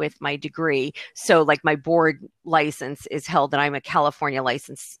with my degree. So like my board license is held and I'm a California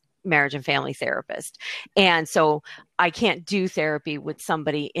licensed marriage and family therapist. And so I can't do therapy with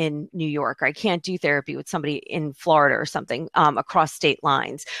somebody in New York, or I can't do therapy with somebody in Florida or something across state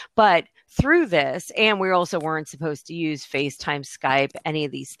lines. But through this, and we also weren't supposed to use FaceTime, Skype, any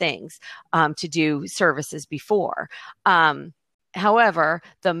of these things to do services before. However,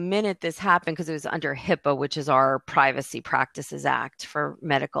 the minute this happened, because it was under HIPAA, which is our Privacy Practices Act for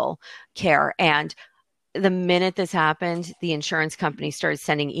medical care, and the minute this happened, the insurance company started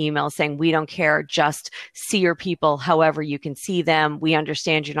sending emails saying, we don't care, just see your people however you can see them. We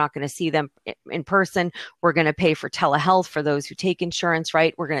understand you're not going to see them in person. We're going to pay for telehealth for those who take insurance,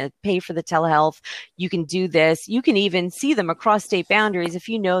 right? We're going to pay for the telehealth. You can do this. You can even see them across state boundaries if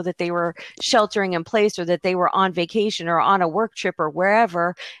you know that they were sheltering in place or that they were on vacation or on a work trip or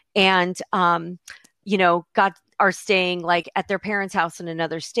wherever, and, are staying like at their parents' house in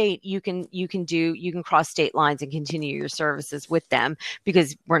another state. You can cross state lines and continue your services with them,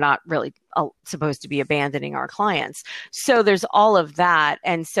 because we're not really supposed to be abandoning our clients. So there's all of that.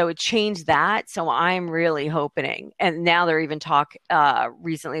 And so it changed that. So I'm really hoping, and now they're even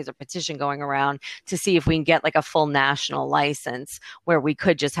recently there's a petition going around to see if we can get like a full national license where we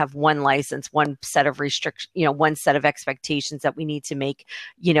could just have one license, one set of one set of expectations that we need to make,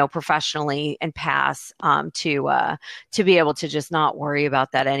 professionally and pass, to be able to just not worry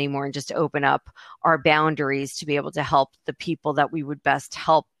about that anymore and just open up our boundaries to be able to help the people that we would best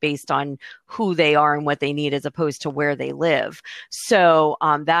help based on who they are and what they need as opposed to where they live. So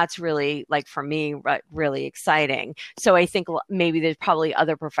that's really, like, for me, really exciting. So I think maybe there's probably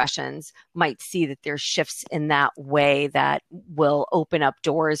other professions might see that there's shifts in that way that will open up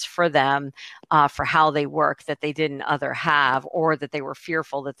doors for them for how they work that they didn't have, or that they were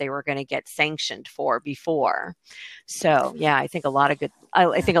fearful that they were going to get sanctioned for before. So yeah, I think a lot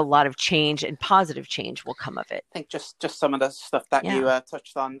of change and positive change will come of it. I think just some of the stuff that you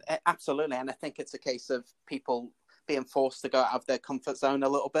touched on, absolutely. And I think it's a case of people being forced to go out of their comfort zone a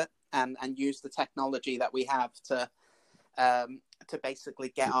little bit and use the technology that we have to basically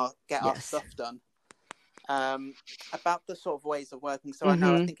get our stuff done. About the sort of ways of working. So I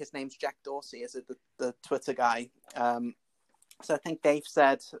think his name's Jack Dorsey, is it the Twitter guy? So I think Dave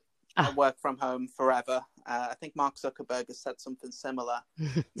said work from home forever. I think Mark Zuckerberg has said something similar.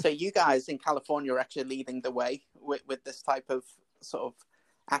 So you guys in California are actually leading the way with this type of sort of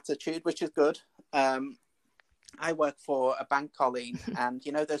attitude, which is good. I work for a bank, Colleen, and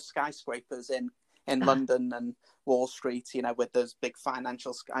those skyscrapers in London and Wall Street, with those big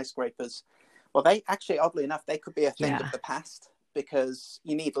financial skyscrapers. Well, they actually, oddly enough, they could be a thing of the past, because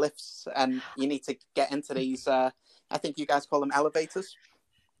you need lifts and you need to get into these, I think you guys call them elevators.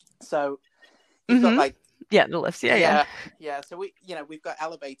 So you've got the lifts. Yeah. So we've got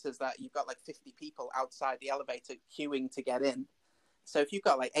elevators that you've got like 50 people outside the elevator queuing to get in. So if you've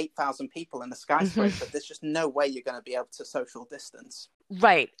got like 8,000 people in a skyscraper, there's just no way you're going to be able to social distance.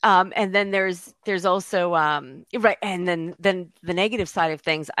 Right. And then there's also, right. And then the negative side of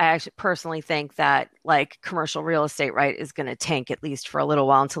things, I actually personally think that like commercial real estate, right, is going to tank at least for a little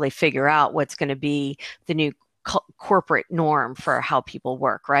while until they figure out what's going to be the new corporate norm for how people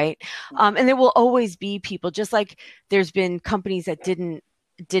work. Right. And there will always be people, just like there's been companies that didn't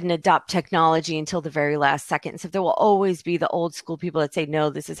adopt technology until the very last second. So there will always be the old school people that say, no,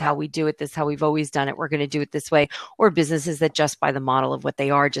 this is how we do it. This is how we've always done it. We're going to do it this way. Or businesses that just by the model of what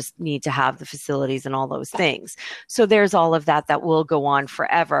they are, just need to have the facilities and all those things. So there's all of that will go on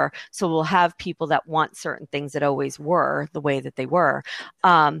forever. So we'll have people that want certain things that always were the way that they were.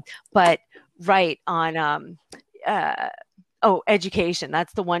 But right on, education.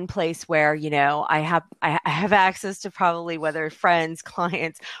 That's the one place where, I have access to probably, whether friends,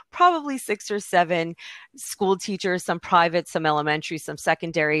 clients, probably 6 or 7 school teachers, some private, some elementary, some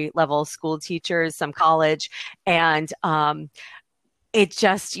secondary level school teachers, some college. And, it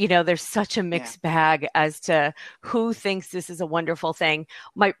just, there's such a mixed bag as to who thinks this is a wonderful thing.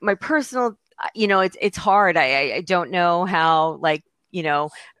 My personal, it's hard. I don't know how,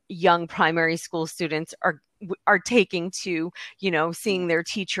 young primary school students are taking to, seeing their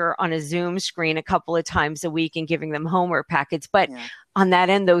teacher on a Zoom screen a couple of times a week and giving them homework packets. But on that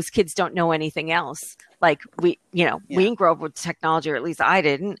end, those kids don't know anything else. Like we didn't grow up with technology, or at least I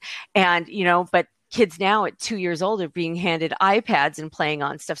didn't. And, but kids now at 2 years old are being handed iPads and playing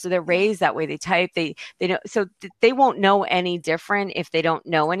on stuff. So they're raised that way. They type, they know, so they won't know any different if they don't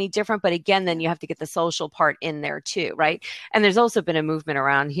know any different. But again, then you have to get the social part in there too, right? And there's also been a movement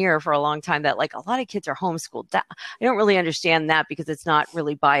around here for a long time that like a lot of kids are homeschooled. I don't really understand that, because it's not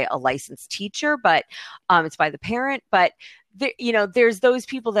really by a licensed teacher, but it's by the parent. But there's those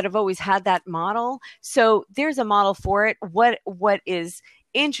people that have always had that model. So there's a model for it. What is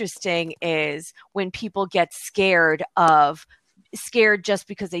interesting is when people get scared just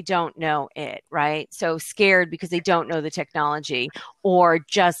because they don't know it, right? So scared because they don't know the technology, or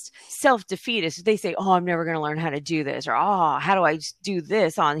just self-defeatist. They say, oh, I'm never going to learn how to do this, or, oh, how do I do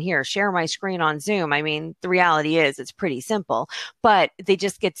this on here? Share my screen on Zoom. I mean, the reality is it's pretty simple, but they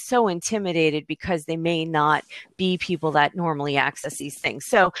just get so intimidated because they may not be people that normally access these things.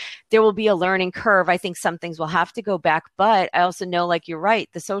 So there will be a learning curve. I think some things will have to go back, but I also know, like you're right,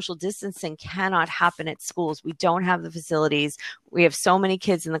 the social distancing cannot happen at schools. We don't have the facilities. We have so many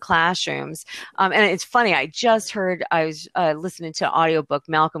kids in the classrooms. And it's funny, I was listening to an audiobook,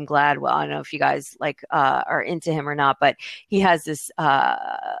 Malcolm Gladwell. I don't know if you guys are into him or not, but he has this,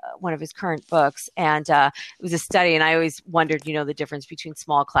 one of his current books, and it was a study, and I always wondered, the difference between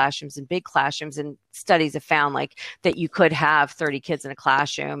small classrooms and big classrooms, and studies have found that you could have 30 kids in a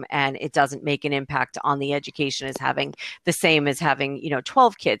classroom and it doesn't make an impact on the education as having the same as having,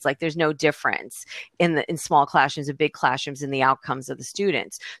 12 kids. There's no difference in small classrooms and big classrooms in the outcomes of the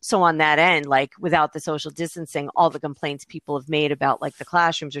students. So on that end, without the social distancing, all the complaints people have made about the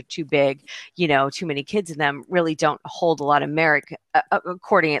classrooms are too big, too many kids in them, really don't hold a lot of merit,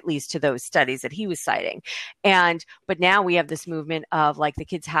 according at least to those studies that he was citing. But now we have this movement of the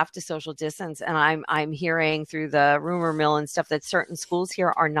kids have to social distance. And I'm hearing through the rumor mill and stuff that certain schools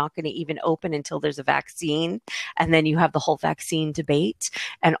here are not going to even open until there's a vaccine. And then you have the whole vaccine debate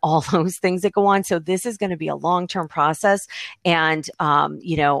and all those things that go on. So this is going to be a long-term process. And,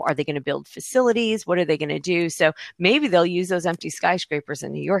 are they going to build facilities? What are they going to do? So maybe they'll use those empty skyscrapers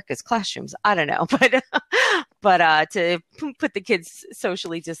in New York as classrooms. I don't know. But to put the kids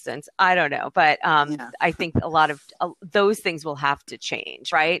socially distanced, I don't know. But I think a lot of those things will have to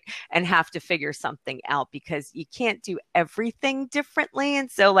change, right? And have to figure something out, because you can't do everything differently. And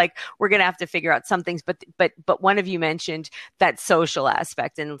so we're going to have to figure out some things. But one of you mentioned that social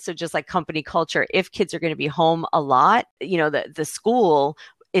aspect. And so just like company culture, if kids are going to be home a lot, the school,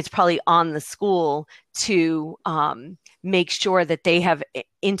 it's probably on the school to make sure that they have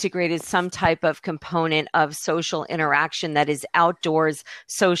integrated some type of component of social interaction that is outdoors,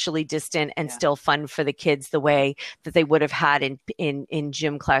 socially distant, and still fun for the kids the way that they would have had in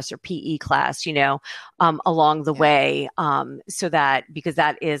gym class or PE class, along the way. So that, because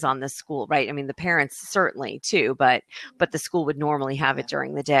that is on the school, right? I mean, the parents certainly too, but the school would normally have it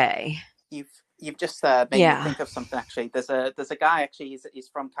during the day. You've just made me think of something. Actually, there's a guy. Actually, he's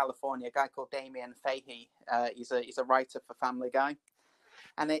from California. A guy called Damien Fahey. He's a writer for Family Guy,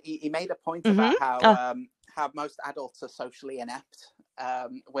 and he made a point about how most adults are socially inept.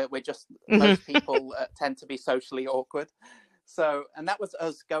 We're just most people tend to be socially awkward. So, and that was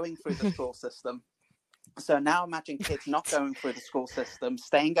us going through the school system. So now imagine kids not going through the school system,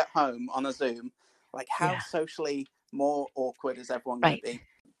 staying at home on a Zoom. How socially more awkward is everyone going to be?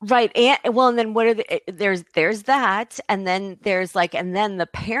 Right. And then what are there's that. And then there's and then the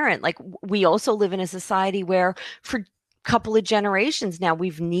parent, we also live in a society where for couple of generations now,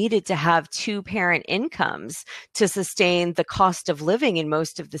 we've needed to have 2-parent incomes to sustain the cost of living in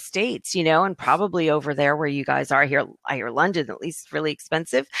most of the states, and probably over there where you guys are here, I hear London, at least, is really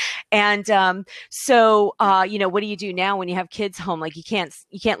expensive. And so, what do you do now when you have kids home? You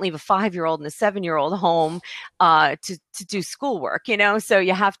can't leave a 5-year-old and a 7-year-old home to do schoolwork, so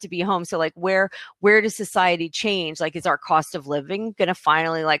you have to be home. So where does society change? Is our cost of living going to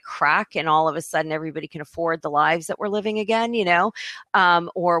finally crack, and all of a sudden everybody can afford the lives that we're living again,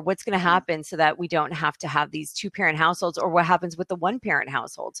 or what's going to happen so that we don't have to have these 2-parent households, or what happens with the 1-parent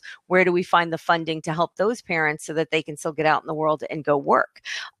households? Where do we find the funding to help those parents so that they can still get out in the world and go work?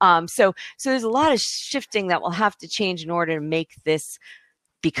 So there's a lot of shifting that will have to change in order to make this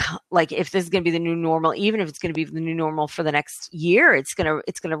become if this is going to be the new normal. Even if it's going to be the new normal for the next year, it's going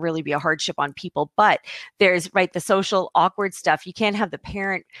to really be a hardship on people. But there's the social awkward stuff. You can't have the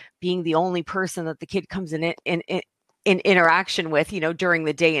parent being the only person that the kid comes in interaction with, during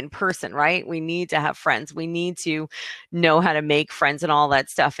the day in person, right? We need to have friends. We need to know how to make friends and all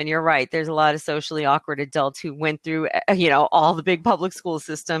that stuff. And you're right. There's a lot of socially awkward adults who went through, all the big public school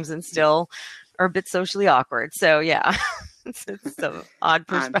systems and still are a bit socially awkward. So yeah, it's an odd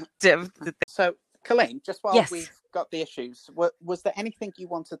perspective. So Colleen, just while we've got the issues, was there anything you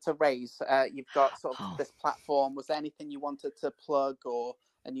wanted to raise? You've got sort of this platform. Was there anything you wanted to plug, or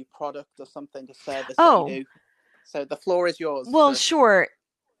a new product or something, a service that you do? So the floor is yours. Well, sure.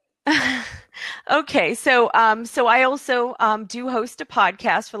 Okay. So I also do host a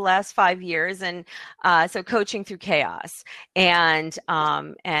podcast for the last 5 years, and so Coaching Through Chaos, and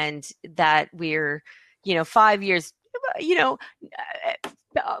that we're, 5 years,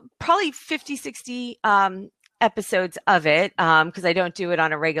 probably 50, 60 episodes of it, because I don't do it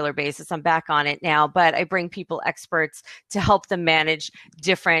on a regular basis. I'm back on it now, but I bring people experts to help them manage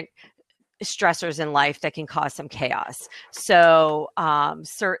different stressors in life that can cause some chaos. So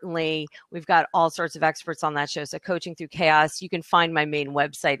certainly we've got all sorts of experts on that show. So Coaching Through Chaos, you can find my main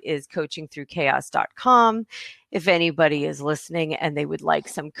website is coachingthroughchaos.com. If anybody is listening and they would like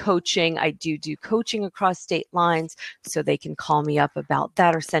some coaching, I do coaching across state lines, so they can call me up about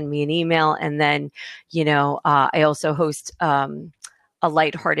that or send me an email. And then, I also host a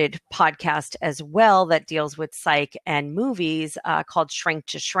lighthearted podcast as well that deals with psych and movies called Shrink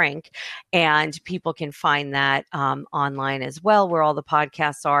to Shrink. And people can find that online as well, where all the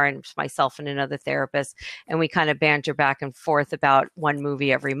podcasts are, and myself and another therapist. And we kind of banter back and forth about one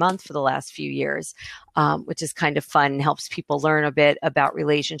movie every month for the last few years, which is kind of fun and helps people learn a bit about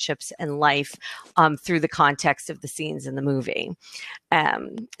relationships and life through the context of the scenes in the movie.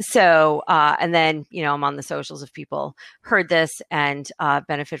 And then, I'm on the socials. If people heard this and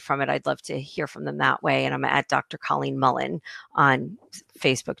benefit from it, I'd love to hear from them that way. And I'm at Dr. Colleen Mullen on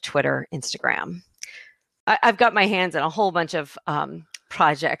Facebook, Twitter, Instagram. I've got my hands in a whole bunch of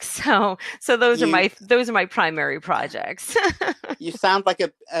projects. So those are my primary projects. You sound like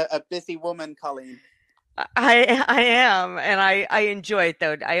a busy woman, Colleen. I am, and I enjoy it,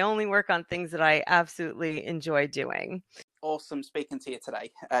 though. I only work on things that I absolutely enjoy doing. Awesome speaking to you today.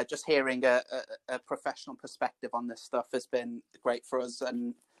 Just hearing a professional perspective on this stuff has been great for us,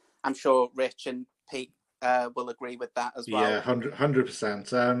 and I'm sure Rich and Pete will agree with that as well. Yeah,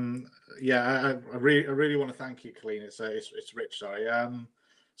 100%. I really want to thank you, Colleen. It's Rich, sorry. I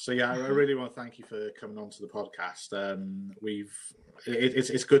really want to thank you for coming on to the podcast.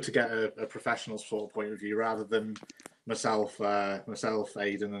 It's good to get a professional sort of point of view rather than myself,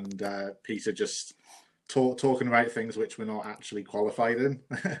 Aidan, and Peter just talking about things which we're not actually qualified in.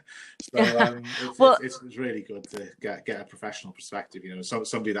 It's really good to get a professional perspective.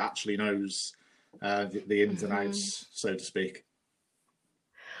 Somebody that actually knows the ins and outs, so to speak.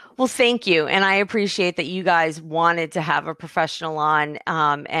 Well, thank you. And I appreciate that you guys wanted to have a professional on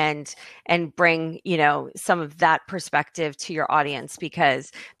and bring, some of that perspective to your audience,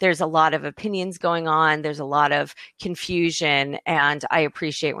 because there's a lot of opinions going on. There's a lot of confusion. And I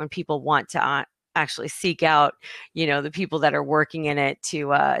appreciate when people want to actually seek out, the people that are working in it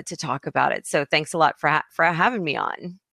to talk about it. So thanks a lot for having me on.